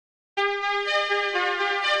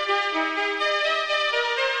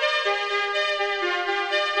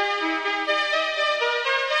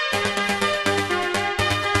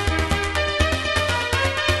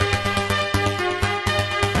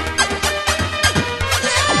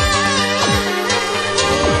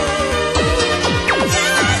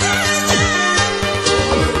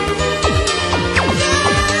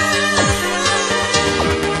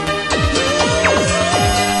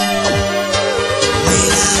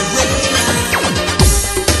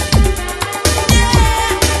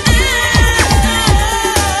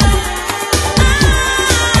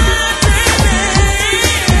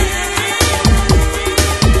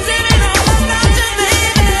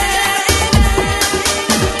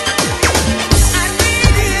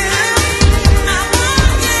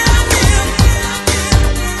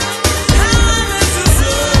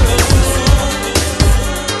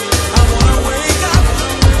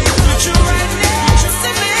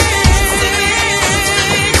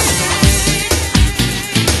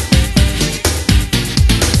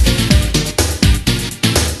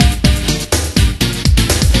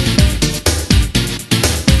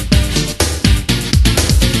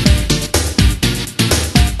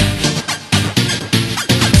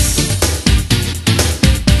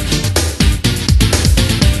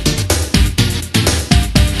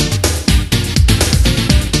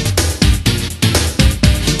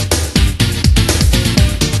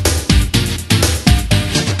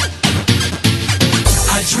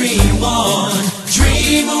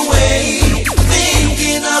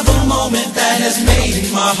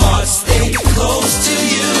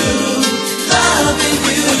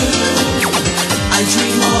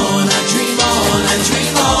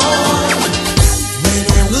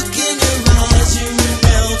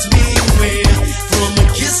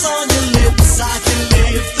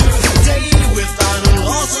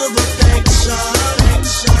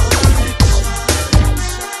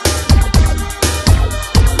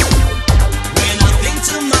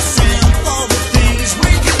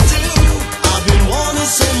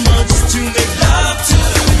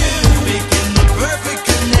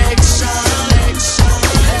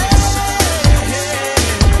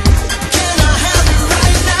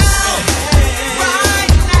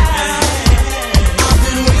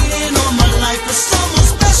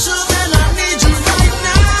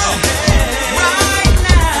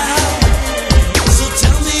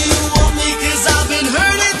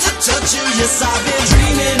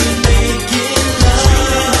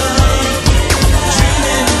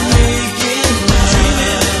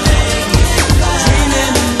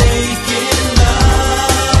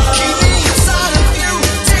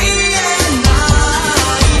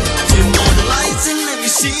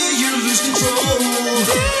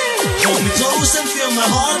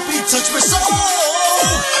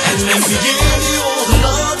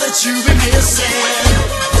that you've been missing.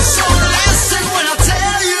 So listen when I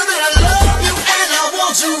tell you that I love you and I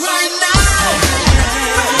want you right now.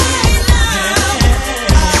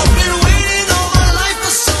 I've been waiting all my life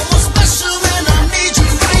for someone special and I need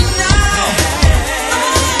you right now.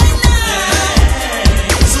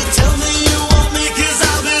 So tell me you want me 'cause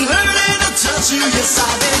I've been hurting to touch you. Yes,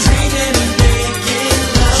 I've been dreaming and making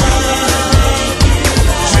love.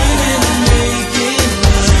 Dreaming and making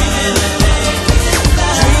love.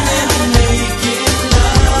 Dreaming and making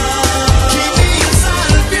love. Keep me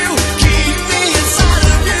inside of you. Keep me inside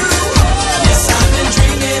of you. Yes, I've been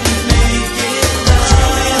dreaming and making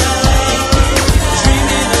love.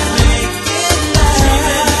 Dreaming and making love.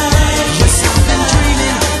 Yes, I've been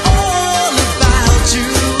dreaming all about you.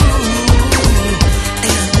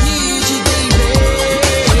 And I need you, baby,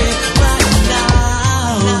 right now.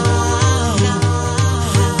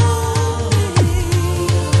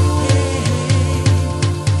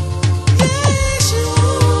 Yes, you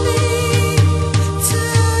want me,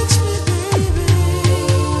 touch me, baby.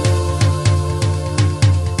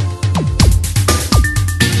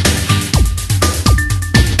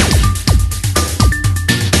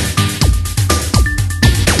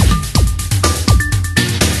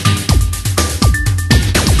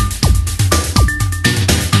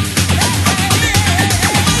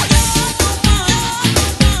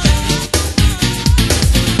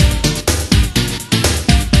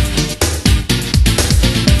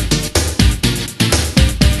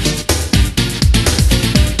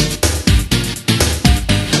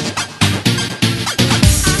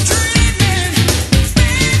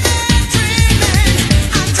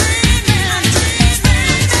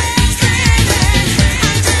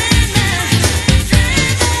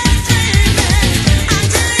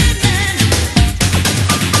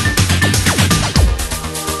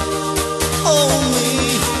 Own me,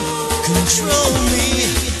 control me,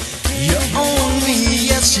 you own me,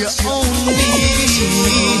 yes you own me.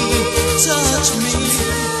 Touch me,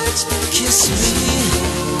 kiss me,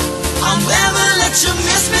 I'll never let you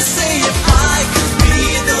miss me. Say if I could be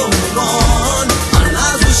the one, our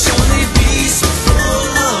lives would surely be so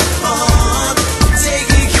full of fun.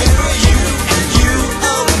 Taking care of you and you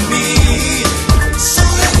of me. So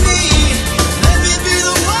let me be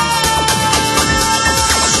the one.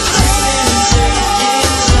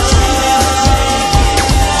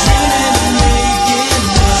 Dreaming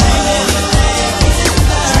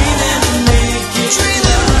and making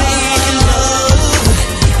love.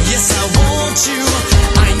 Yes, I want you.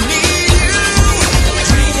 I need you.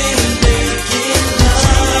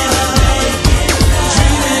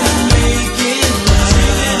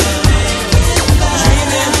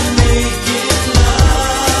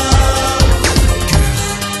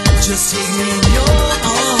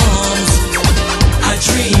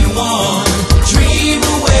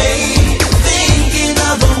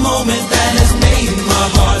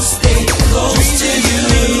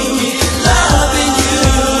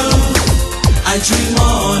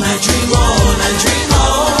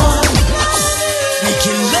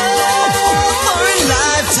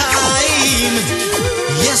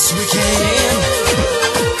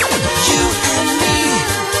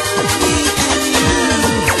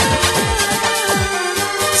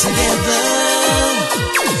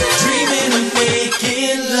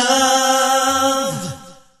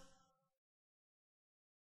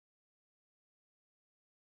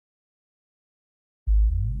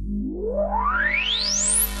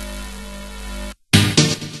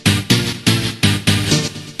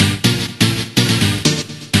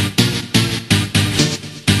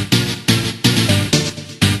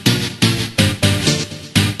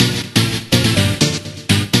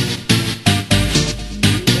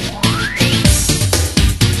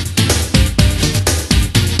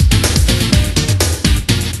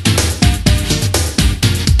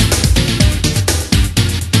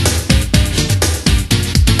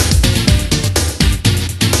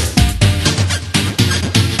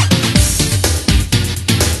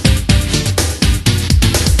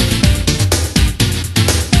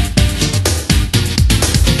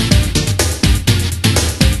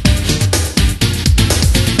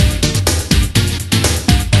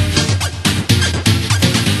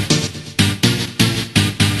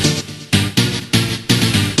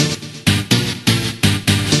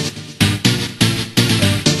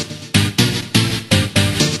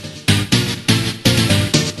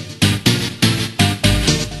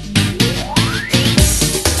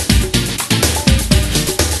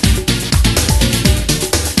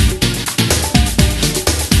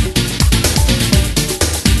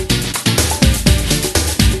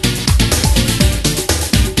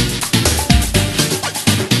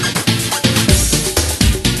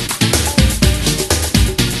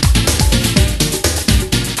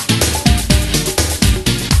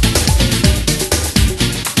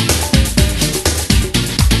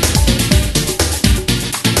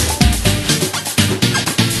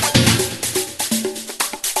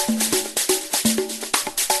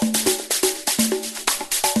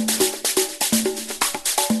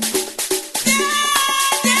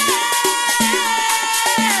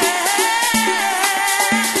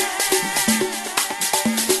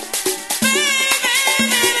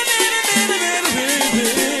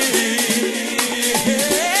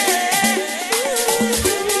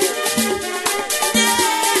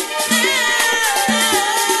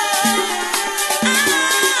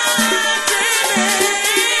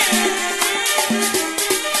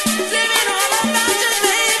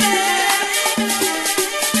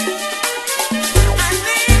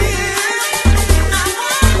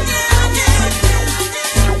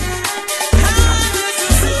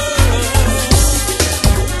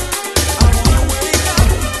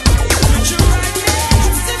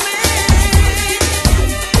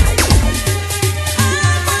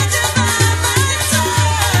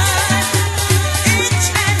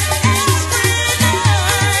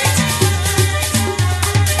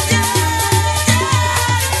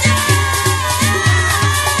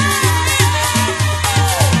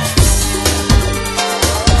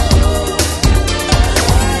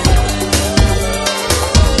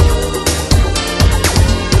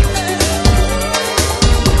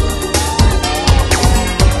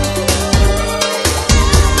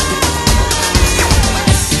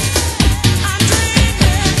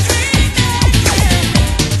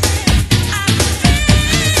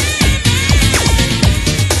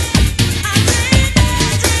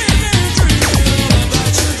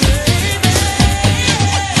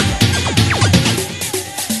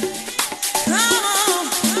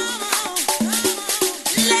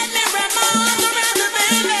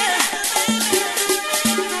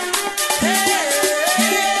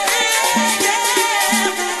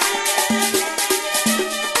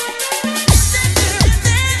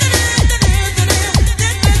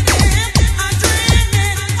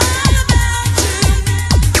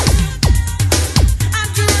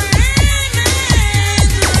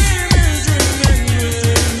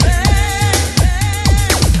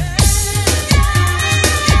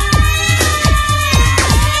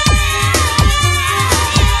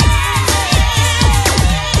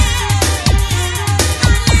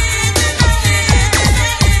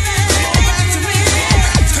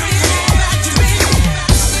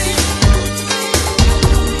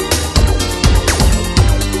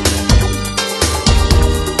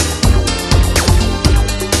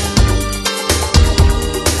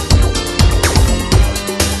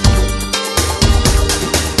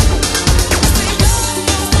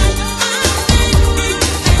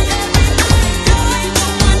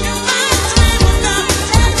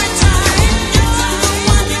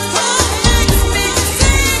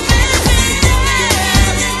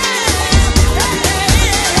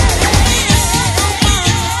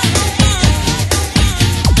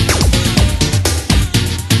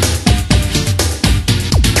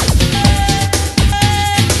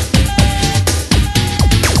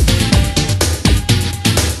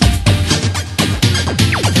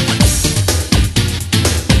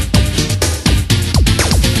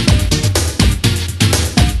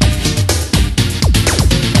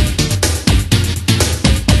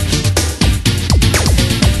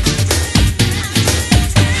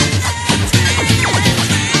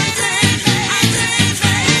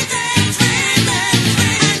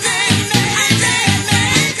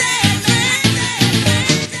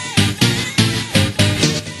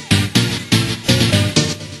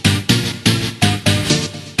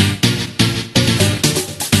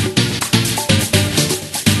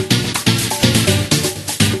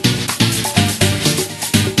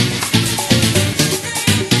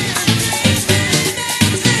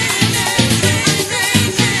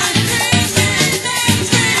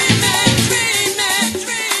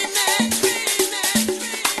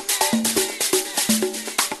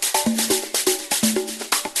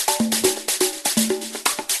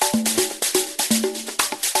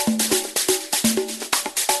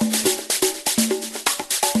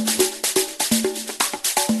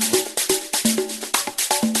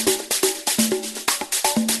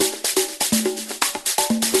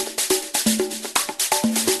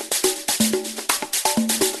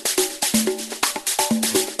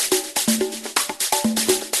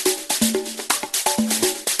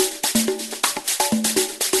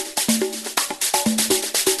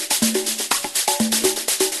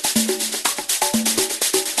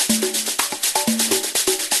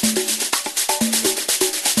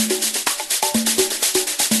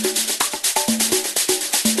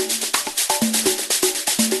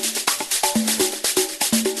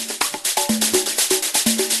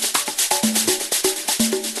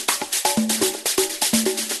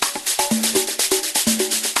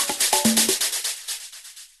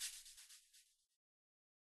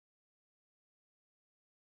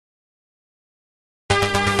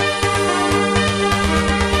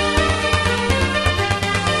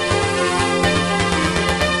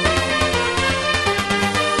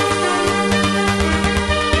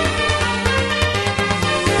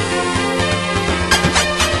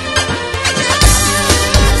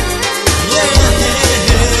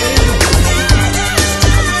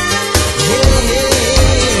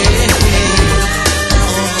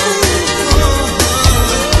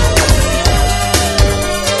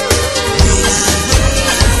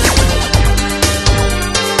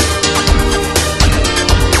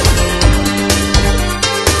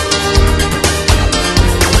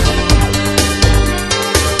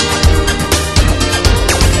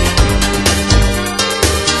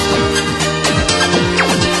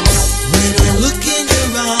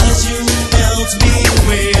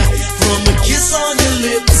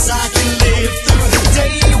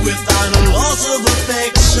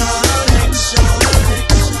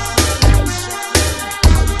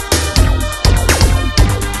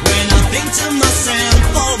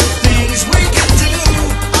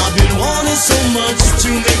 much to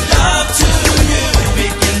make love to you,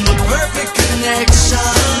 making the perfect connection.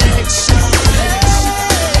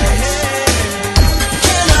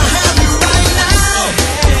 Can I have you right now?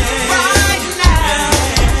 Right now.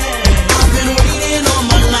 I've been waiting all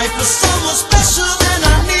my life for someone special, and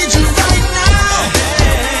I need you right now.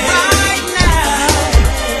 Right now.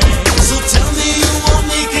 So tell me you want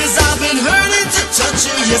me, 'cause I've been hurting to touch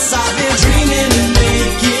you. Yes, I've been dreaming and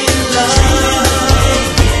making love.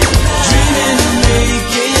 Dreaming and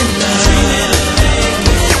making love.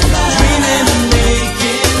 Dreaming and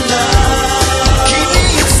making love. Keep me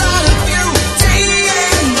inside of you day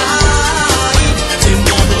and night. Dim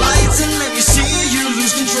all the lights and let me see you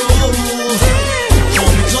lose control.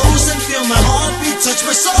 Hold me close and feel my heartbeat touch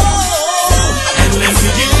my soul. And let me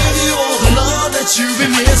give you all the love that you've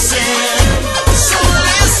been missing. So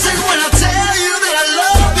listen when I tell you that I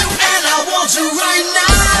love you and I want you right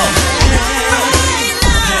now. Right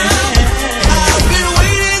now. I've been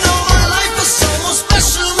waiting all my life for someone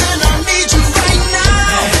special, and I need you right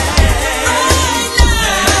now. Right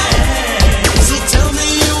now. So tell me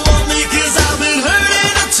you want me, 'cause I've been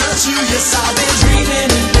hurting to touch you. Yes, I've been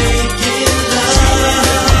dreaming and making love.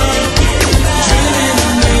 Dreaming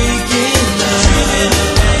and making love.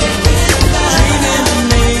 Dreaming and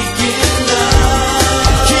making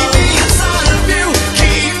love. Keep me inside of you.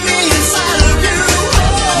 Keep me inside of you.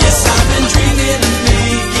 Yes, I've been dreaming and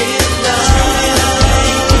making love.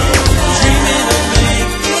 Dreaming and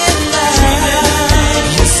making love.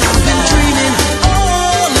 Yes, I've been dreaming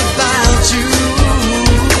all about you,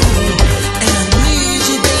 and I need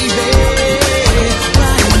you, baby,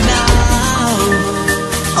 right now.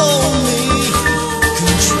 Own me,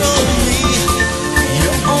 control me. You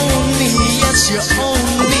own me, yes, you own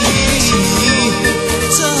me.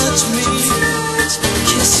 Touch me,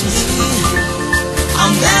 kiss me.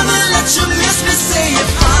 I'll never let you miss me. Say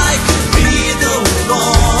if I could be the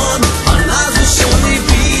one, our lives will surely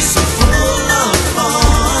be so full of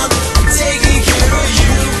fun. Taking care of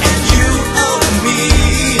you and you of me.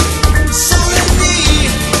 So let me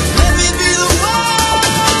be the one.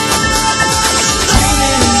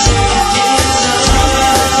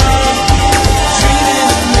 Dreaming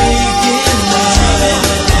and making love.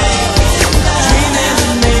 Dreaming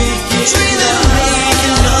and making love. Dreaming and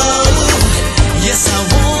making love. Yes, I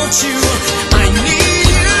want you. I need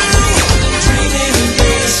you. Dreaming and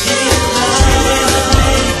making love.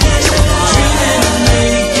 Dreaming and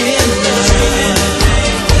making love.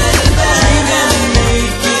 Dreaming and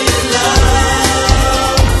making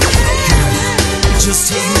love. Just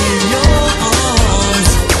take me in your arms.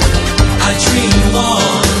 I dream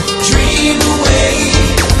on, dream away,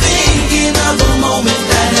 thinking of the moment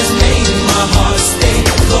that has made my heart stay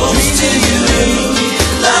close to you,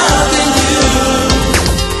 loving you.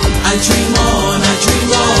 I dream on, I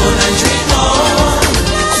dream on, I dream on.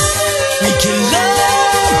 We can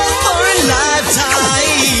love for a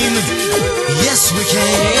lifetime. Yes, we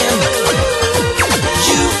can.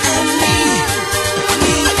 You and me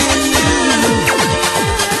and you.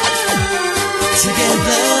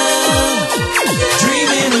 Together,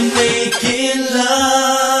 dreaming and making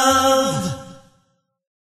love.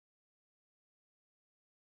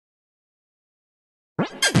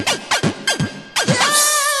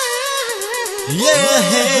 Yeah,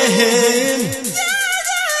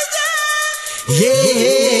 yeah.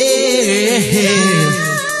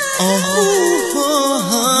 Oh,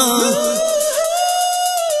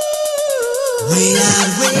 way out,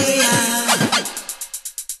 way out.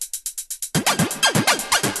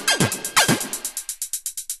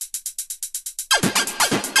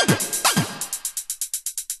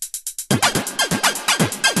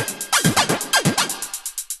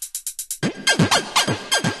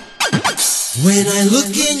 When I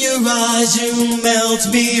look in your eyes, you melt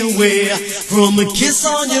me away. From a kiss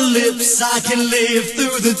on your lips, I can live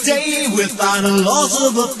through the day without a loss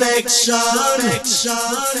of affection.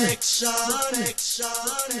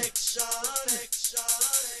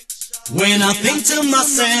 When I think to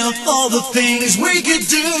myself all the things we could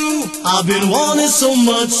do, I've been wanting so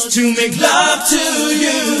much to make love to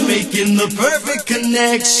you, making the perfect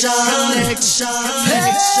connection.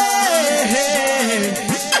 Hey,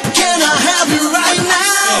 can I have you right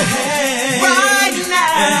now? Right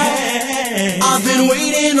now. I've been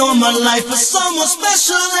waiting all my life for someone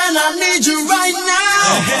special, and I need you right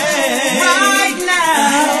now. Right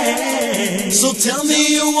now. So tell me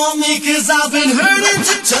you want me, 'cause I've been hurting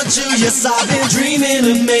to touch you. Yes, I've been dreaming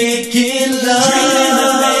of making love. Dreaming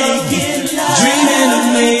of making love. Dreaming of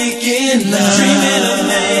making love.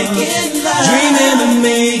 Dreaming of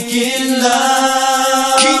making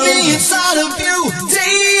love. Keep me inside of you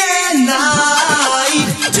day and night.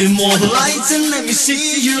 Dim all the lights and let me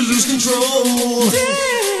see you lose control.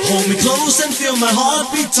 Hold me close and feel my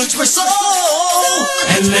heartbeat touch my soul.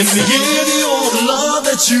 And let me give you all the love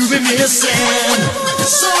that you've been missing.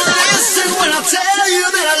 So listen when I tell you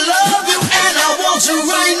that I love you and I want you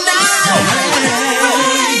right now.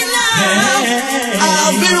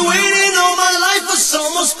 I've been waiting all my life for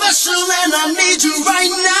someone special and I need you right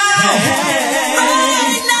now.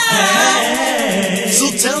 So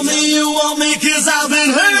tell me you want me, 'cause I've been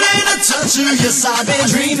hurting to touch you. Yes, I've been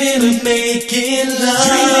dreaming of making love.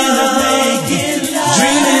 Dreaming of making love.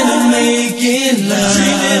 Dreaming of making love.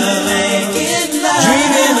 Dreaming of making love.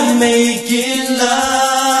 Dreaming of making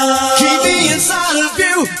love. Keep me inside of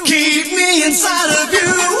you. Keep me inside of you.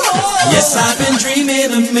 Oh. Yes, I've been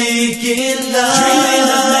dreaming of making love. Dreaming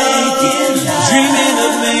of making love. Dreaming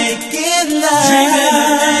of making love. Dreaming of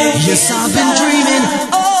making love. Yes, I've been dreaming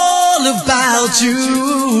all about you.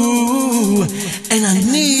 And I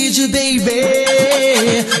need you,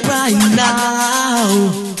 baby, right now.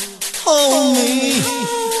 Hold me,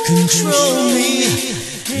 control me.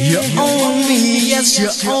 You own me, yes, you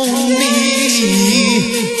own me.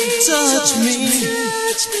 Touch me,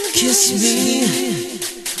 kiss me.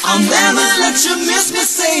 I'll never let you miss me.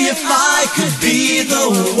 Say if I could be the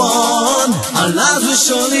one, our lives would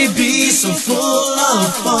surely be so full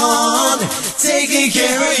of fun. Taking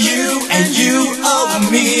care of you and you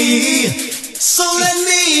of me. So let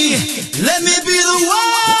me be the one.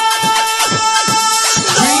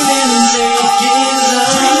 Dreaming of making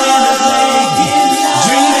love.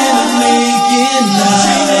 Dreaming of making love.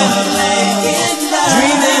 Dreaming of making love.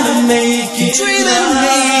 Dreaming of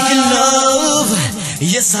making love.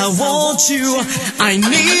 Yes, I want you. I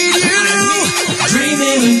need you.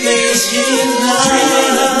 Dreaming of making love.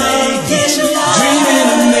 Dreaming of making love. Dreaming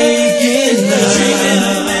of making love. Dreaming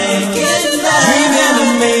of making love. Dreaming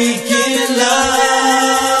of making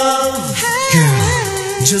love.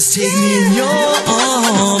 Girl, just take me in your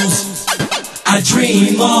arms. I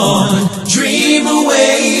dream on, dream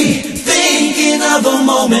away, thinking of a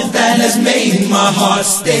moment that has made my heart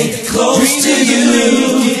stay close to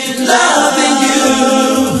you, loving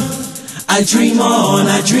you. I dream on,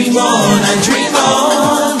 I dream on, I dream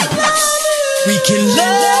on. We can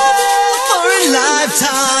love for a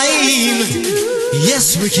lifetime.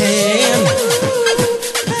 Yes, we can.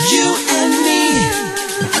 You and me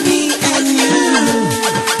and you.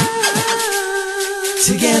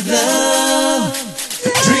 Together,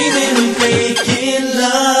 dreaming of making